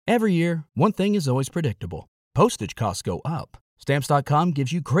Every year, one thing is always predictable. Postage costs go up. Stamps.com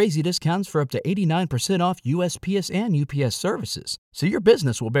gives you crazy discounts for up to 89% off USPS and UPS services, so your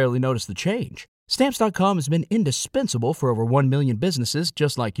business will barely notice the change. Stamps.com has been indispensable for over 1 million businesses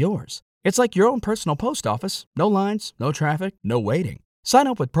just like yours. It's like your own personal post office. No lines, no traffic, no waiting. Sign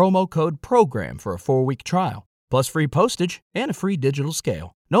up with promo code PROGRAM for a 4-week trial, plus free postage and a free digital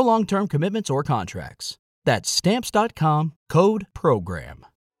scale. No long-term commitments or contracts. That's Stamps.com, code PROGRAM.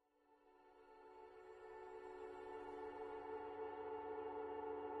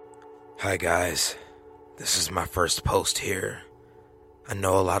 Hi guys, this is my first post here. I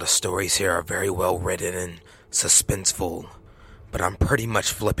know a lot of stories here are very well written and suspenseful, but I'm pretty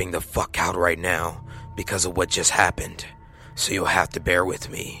much flipping the fuck out right now because of what just happened, so you'll have to bear with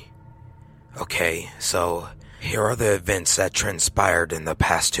me. Okay, so here are the events that transpired in the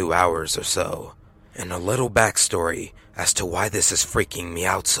past 2 hours or so, and a little backstory as to why this is freaking me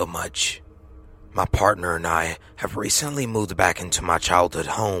out so much. My partner and I have recently moved back into my childhood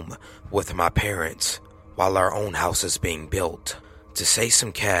home with my parents while our own house is being built to save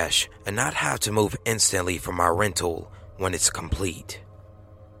some cash and not have to move instantly from our rental when it's complete.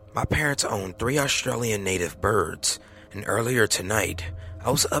 My parents own 3 Australian native birds, and earlier tonight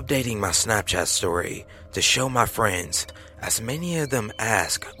I was updating my Snapchat story to show my friends, as many of them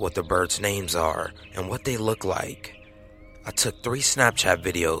ask what the birds' names are and what they look like. I took 3 Snapchat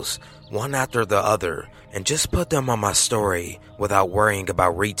videos, one after the other, and just put them on my story without worrying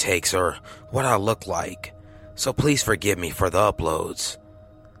about retakes or what I look like, so please forgive me for the uploads.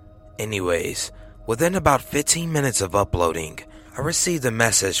 Anyways, within about 15 minutes of uploading, I received a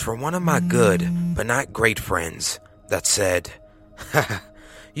message from one of my good but not great friends that said, "Haha,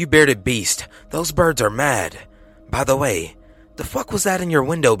 you bearded beast, those birds are mad. By the way, the fuck was that in your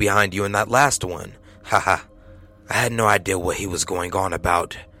window behind you in that last one? Haha." I had no idea what he was going on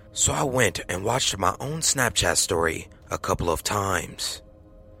about, so I went and watched my own Snapchat story a couple of times.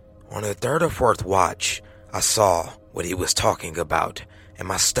 On the 3rd or 4th watch, I saw what he was talking about, and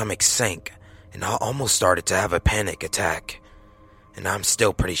my stomach sank, and I almost started to have a panic attack, and I'm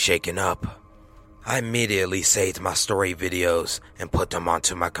still pretty shaken up. I immediately saved my story videos and put them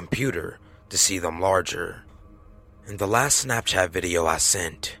onto my computer to see them larger. In the last Snapchat video I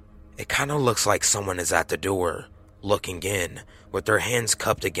sent, it kinda looks like someone is at the door, looking in, with their hands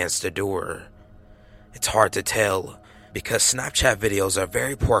cupped against the door. It's hard to tell, because Snapchat videos are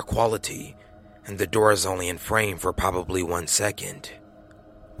very poor quality, and the door is only in frame for probably 1 second.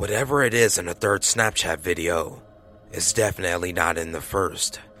 Whatever it is in the 3rd Snapchat video is definitely not in the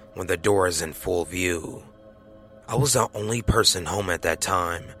first, when the door is in full view. I was the only person home at that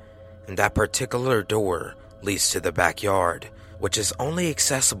time, and that particular door leads to the backyard, which is only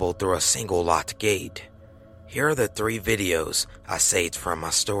accessible through a single locked gate. Here are the 3 videos I saved from my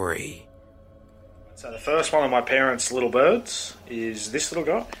story. So the first one of my parents' little birds is this little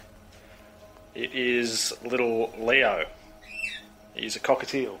guy. It is little Leo. He's a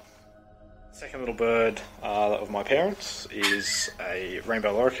cockatiel. Second little bird of my parents is a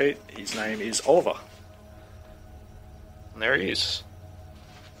rainbow lorikeet. His name is Oliver. And there he is.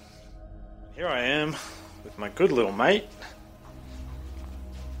 Here I am with my good little mate,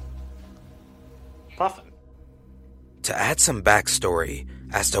 Puffin. To add some backstory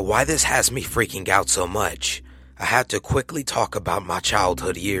as to why this has me freaking out so much, I had to quickly talk about my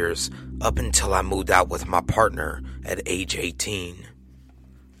childhood years up until I moved out with my partner at age 18.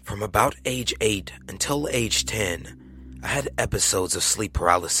 From about age 8 until age 10, I had episodes of sleep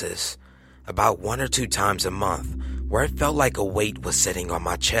paralysis, about 1 or 2 times a month, where it felt like a weight was sitting on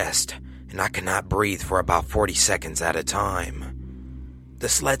my chest, and I could not breathe for about 40 seconds at a time.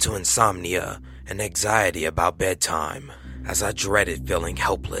 This led to insomnia and anxiety about bedtime, as I dreaded feeling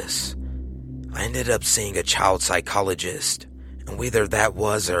helpless. I ended up seeing a child psychologist, and whether that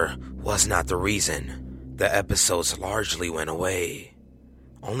was or was not the reason, the episodes largely went away.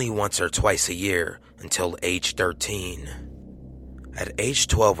 Only once or twice a year until age 13. At age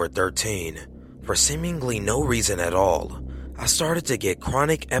 12 or 13, for seemingly no reason at all, I started to get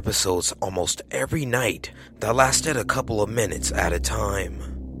chronic episodes almost every night that lasted a couple of minutes at a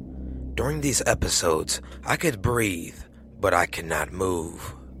time. During these episodes, I could breathe, but I could not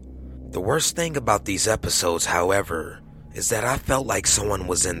move. The worst thing about these episodes, however, is that I felt like someone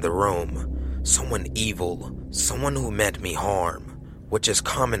was in the room, someone evil, someone who meant me harm, which is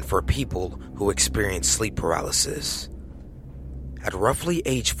common for people who experience sleep paralysis. At roughly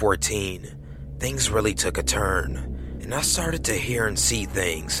age 14, things really took a turn, and I started to hear and see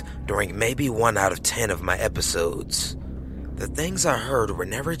things during maybe 1 out of 10 of my episodes. The things I heard were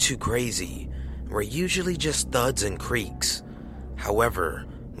never too crazy, and were usually just thuds and creaks. However,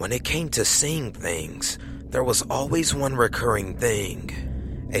 When it came to seeing things, there was always one recurring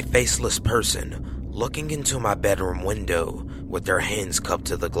thing. A faceless person looking into my bedroom window with their hands cupped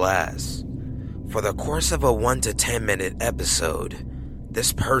to the glass. For the course of a 1 to 10 minute episode,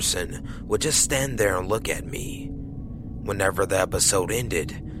 this person would just stand there and look at me. Whenever the episode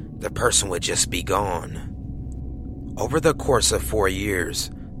ended, the person would just be gone. Over the course of 4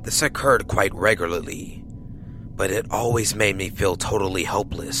 years, this occurred quite regularly, but it always made me feel totally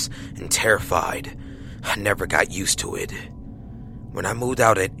hopeless and terrified. I never got used to it. When I moved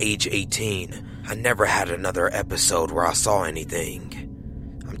out at age 18, I never had another episode where I saw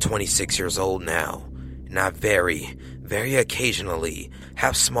anything. I'm 26 years old now, and I very, very occasionally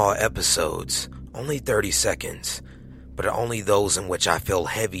have small episodes, only 30 seconds, but only those in which I feel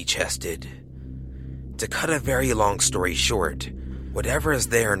heavy-chested. To cut a very long story short, whatever is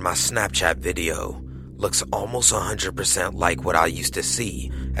there in my Snapchat video looks almost 100% like what I used to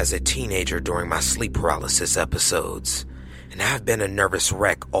see as a teenager during my sleep paralysis episodes, and I've been a nervous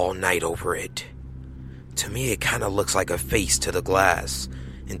wreck all night over it. To me, it kinda looks like a face to the glass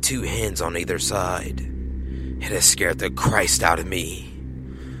and 2 hands on either side. It has scared the Christ out of me.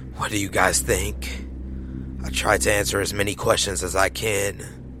 What do you guys think? I tried to answer as many questions as I can.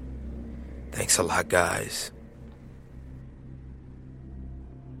 Thanks a lot, guys.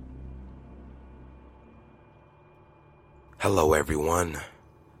 Hello, everyone.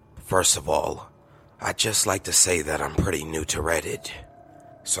 First of all, I'd just like to say that I'm pretty new to Reddit,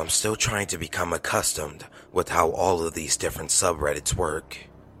 so I'm still trying to become accustomed with how all of these different subreddits work.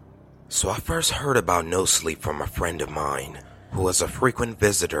 So I first heard about No Sleep from a friend of mine who was a frequent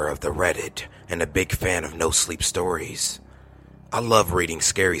visitor of the Reddit and a big fan of No Sleep stories. I love reading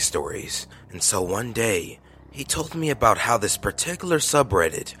scary stories, and so one day, he told me about how this particular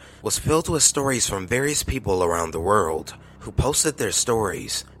subreddit was filled with stories from various people around the world who posted their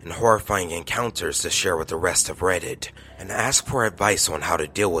stories and horrifying encounters to share with the rest of Reddit and ask for advice on how to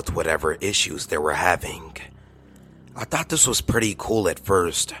deal with whatever issues they were having. I thought this was pretty cool at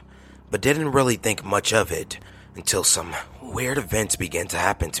first, but didn't really think much of it until some weird events began to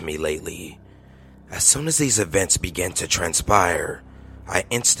happen to me lately. As soon as these events began to transpire, I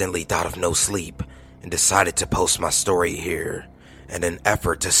instantly thought of No Sleep and decided to post my story here in an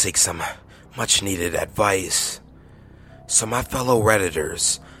effort to seek some much needed advice. So my fellow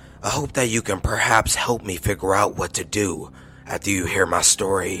Redditors, I hope that you can perhaps help me figure out what to do after you hear my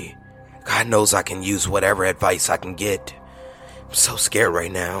story. God knows I can use whatever advice I can get. I'm so scared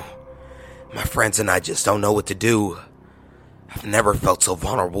right now. My friends and I just don't know what to do. I've never felt so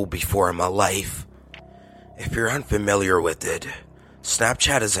vulnerable before in my life. If you're unfamiliar with it,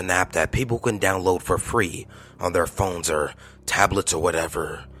 Snapchat is an app that people can download for free on their phones or tablets or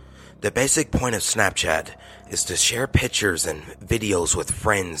whatever. The basic point of Snapchat is to share pictures and videos with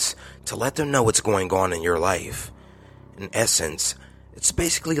friends to let them know what's going on in your life. In essence, it's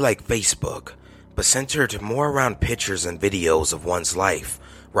basically like Facebook, but centered more around pictures and videos of one's life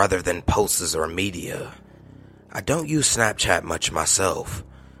rather than posts or media. I don't use Snapchat much myself,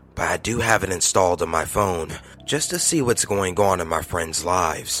 but I do have it installed on my phone just to see what's going on in my friends'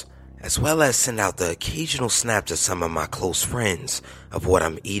 lives, as well as send out the occasional snap to some of my close friends of what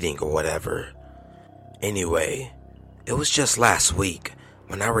I'm eating or whatever. Anyway, it was just last week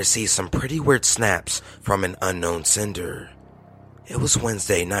when I received some pretty weird snaps from an unknown sender. It was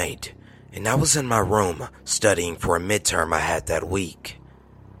Wednesday night, and I was in my room studying for a midterm I had that week.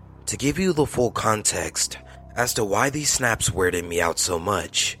 To give you the full context as to why these snaps weirded me out so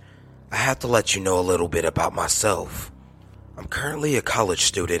much, I have to let you know a little bit about myself. I'm currently a college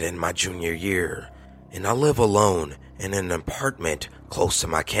student in my junior year, and I live alone in an apartment close to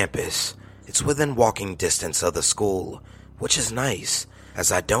my campus. It's within walking distance of the school, which is nice,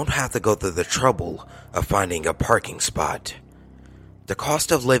 as I don't have to go through the trouble of finding a parking spot. The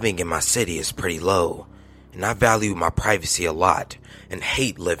cost of living in my city is pretty low, and I value my privacy a lot and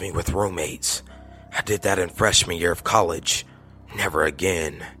hate living with roommates. I did that in freshman year of college. Never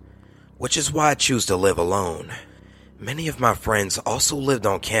again. Which is why I choose to live alone. Many of my friends also lived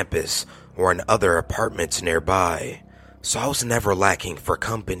on campus or in other apartments nearby, so I was never lacking for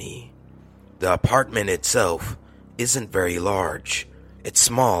company. The apartment itself isn't very large. It's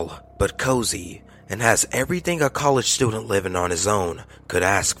small but cozy and has everything a college student living on his own could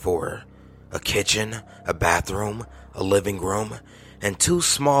ask for. A kitchen, a bathroom, a living room, and 2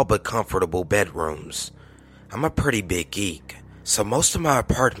 small but comfortable bedrooms. I'm a pretty big geek, so most of my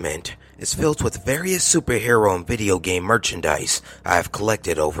apartment is filled with various superhero and video game merchandise I have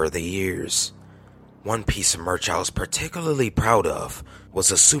collected over the years. One piece of merch I was particularly proud of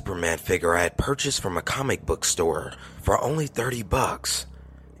was a Superman figure I had purchased from a comic book store for only $30.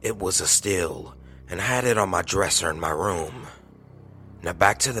 It was a still, and I had it on my dresser in my room. Now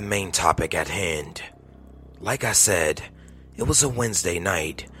back to the main topic at hand. Like I said, it was a Wednesday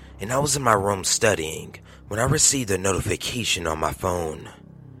night, and I was in my room studying when I received a notification on my phone.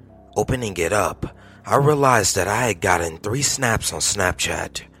 Opening it up, I realized that I had gotten 3 snaps on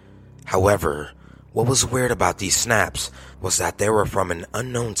Snapchat. However, what was weird about these snaps was that they were from an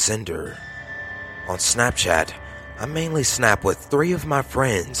unknown sender. On Snapchat, I mainly snap with 3 of my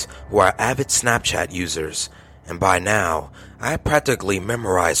friends who are avid Snapchat users, and by now, I had practically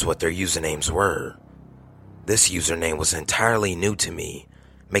memorized what their usernames were. This username was entirely new to me,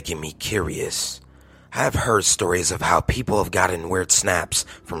 making me curious. I have heard stories of how people have gotten weird snaps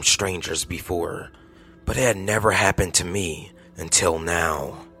from strangers before, but it had never happened to me until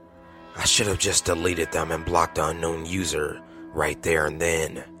now. I should have just deleted them and blocked the unknown user right there and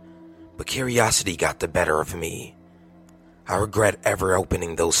then, but curiosity got the better of me. I regret ever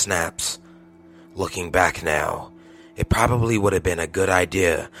opening those snaps. Looking back now, it probably would have been a good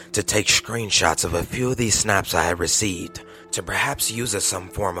idea to take screenshots of a few of these snaps I had received to perhaps use as some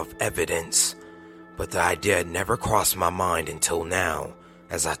form of evidence, but the idea had never crossed my mind until now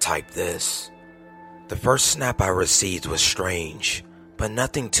as I typed this. The first snap I received was strange, but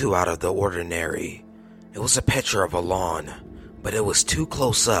nothing too out of the ordinary. It was a picture of a lawn, but it was too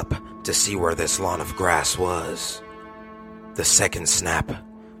close up to see where this lawn of grass was. The second snap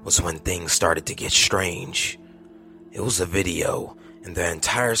was when things started to get strange. It was a video, and the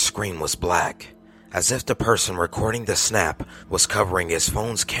entire screen was black, as if the person recording the snap was covering his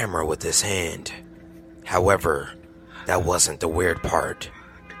phone's camera with his hand. However, that wasn't the weird part.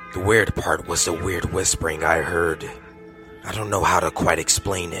 The weird part was the weird whispering I heard. I don't know how to quite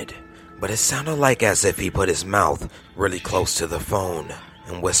explain it, but it sounded like as if he put his mouth really close to the phone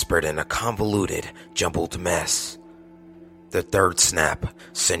and whispered in a convoluted, jumbled mess. The third snap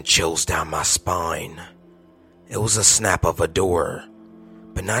sent chills down my spine. It was a snap of a door,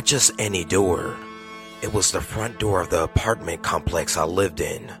 but not just any door. It was the front door of the apartment complex I lived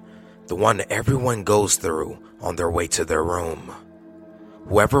in, the one everyone goes through on their way to their room.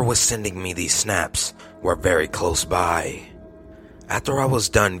 Whoever was sending me these snaps were very close by. After I was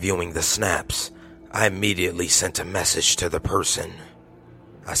done viewing the snaps, I immediately sent a message to the person.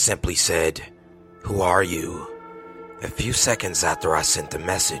 I simply said, "Who are you?" A few seconds after I sent the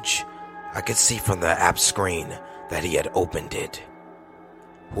message, I could see from the app screen that he had opened it.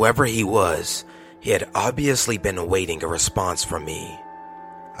 Whoever he was, he had obviously been awaiting a response from me.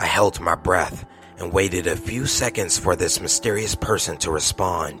 I held my breath and waited a few seconds for this mysterious person to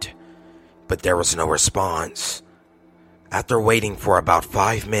respond, but there was no response. After waiting for about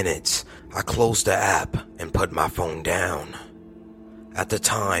 5 minutes, I closed the app and put my phone down. At the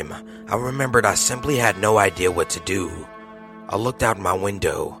time, I remembered I simply had no idea what to do. I looked out my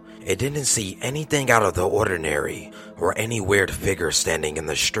window and didn't see anything out of the ordinary or any weird figure standing in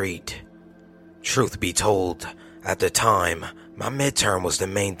the street. Truth be told, at the time, my midterm was the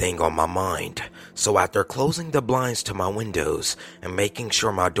main thing on my mind, so after closing the blinds to my windows and making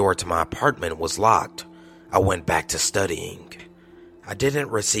sure my door to my apartment was locked, I went back to studying. I didn't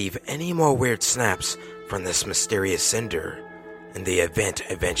receive any more weird snaps from this mysterious sender, and the event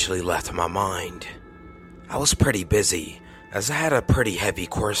eventually left my mind. I was pretty busy, as I had a pretty heavy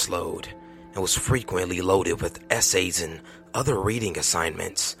course load, and was frequently loaded with essays and other reading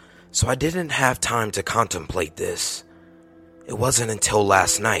assignments, so I didn't have time to contemplate this. It wasn't until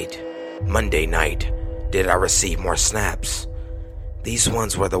last night, Monday night, did I receive more snaps. These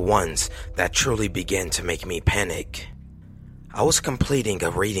ones were the ones that truly began to make me panic. I was completing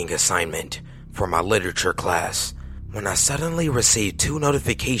a reading assignment for my literature class when I suddenly received 2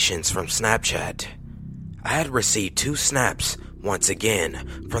 notifications from Snapchat. I had received 2 snaps once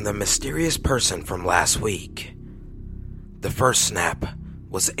again from the mysterious person from last week. The first snap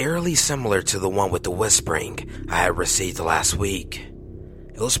was eerily similar to the one with the whispering I had received last week.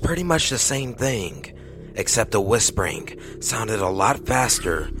 It was pretty much the same thing, except the whispering sounded a lot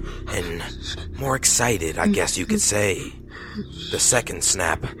faster and more excited, I guess you could say. The second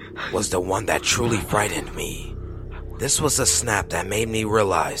snap was the one that truly frightened me. This was a snap that made me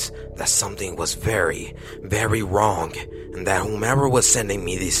realize that something was very, very wrong, and that whomever was sending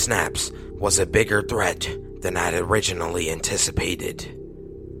me these snaps was a bigger threat than I had originally anticipated.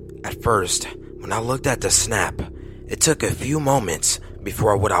 At first, when I looked at the snap, it took a few moments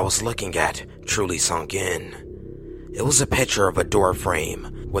before what I was looking at truly sunk in. It was a picture of a door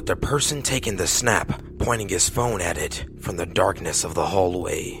frame, with the person taking the snap pointing his phone at it from the darkness of the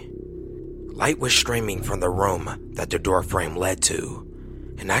hallway. Light was streaming from the room that the door frame led to,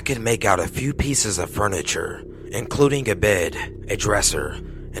 and I could make out a few pieces of furniture, including a bed, a dresser,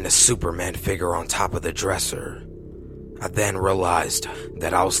 and a Superman figure on top of the dresser. I then realized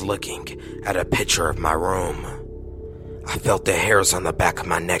that I was looking at a picture of my room. I felt the hairs on the back of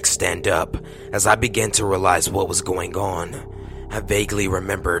my neck stand up as I began to realize what was going on. I vaguely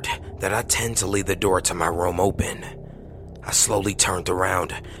remembered that I tend to leave the door to my room open. I slowly turned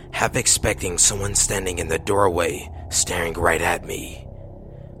around, half expecting someone standing in the doorway, staring right at me.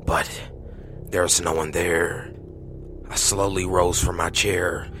 But there's no one there. I slowly rose from my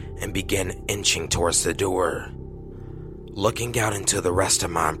chair and began inching towards the door. Looking out into the rest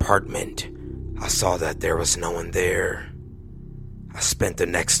of my apartment, I saw that there was no one there. I spent the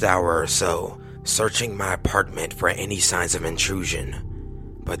next hour or so searching my apartment for any signs of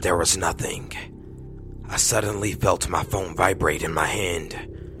intrusion, but there was nothing. I suddenly felt my phone vibrate in my hand,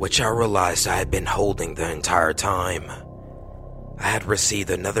 which I realized I had been holding the entire time. I had received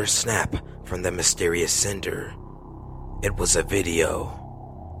another snap from the mysterious sender. It was a video.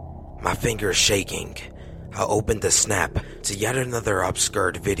 My fingers shaking, I opened the snap to yet another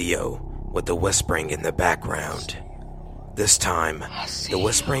obscured video with the whispering in the background. This time, the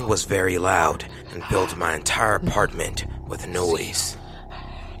whispering was very loud and filled my entire apartment with noise.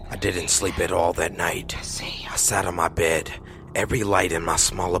 I didn't sleep at all that night. I sat on my bed, every light in my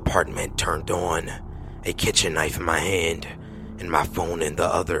small apartment turned on, a kitchen knife in my hand, and my phone in the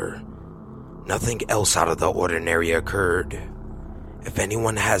other. Nothing else out of the ordinary occurred. If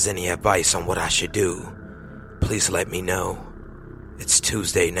anyone has any advice on what I should do, please let me know. It's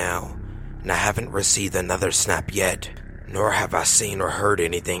Tuesday now, and I haven't received another snap yet, nor have I seen or heard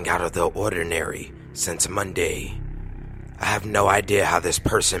anything out of the ordinary since Monday. I have no idea how this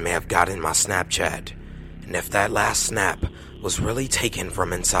person may have gotten my Snapchat, and if that last snap was really taken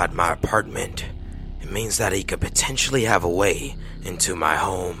from inside my apartment, it means that he could potentially have a way into my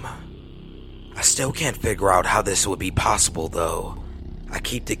home. I still can't figure out how this would be possible though. I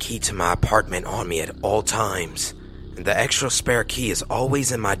keep the key to my apartment on me at all times, and the extra spare key is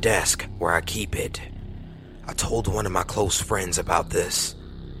always in my desk where I keep it. I told one of my close friends about this,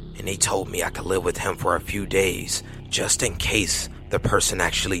 and he told me I could live with him for a few days just in case the person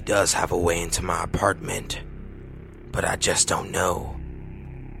actually does have a way into my apartment. But I just don't know.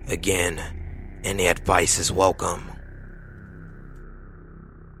 Again, any advice is welcome.